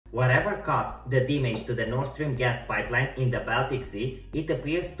Whatever caused the damage to the Nord Stream gas pipeline in the Baltic Sea, it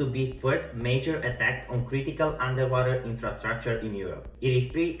appears to be the first major attack on critical underwater infrastructure in Europe. It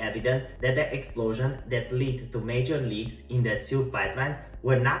is pretty evident that the explosion that led to major leaks in the two pipelines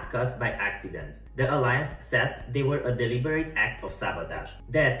were not caused by accidents. The alliance says they were a deliberate act of sabotage.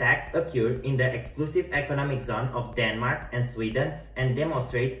 The attack occurred in the exclusive economic zone of Denmark and Sweden and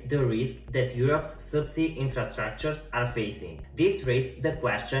demonstrate the risk that Europe's subsea infrastructures are facing. This raised the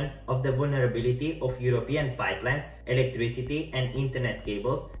question of the vulnerability of European pipelines, electricity and internet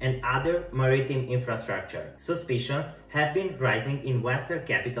cables, and other maritime infrastructure. Suspicions have been rising in Western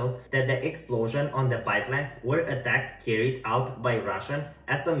capitals that the explosion on the pipelines were attacked carried out by Russia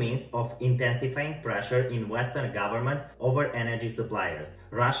as a means of intensifying pressure in Western governments over energy suppliers.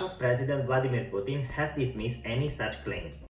 Russia's President Vladimir Putin has dismissed any such claims.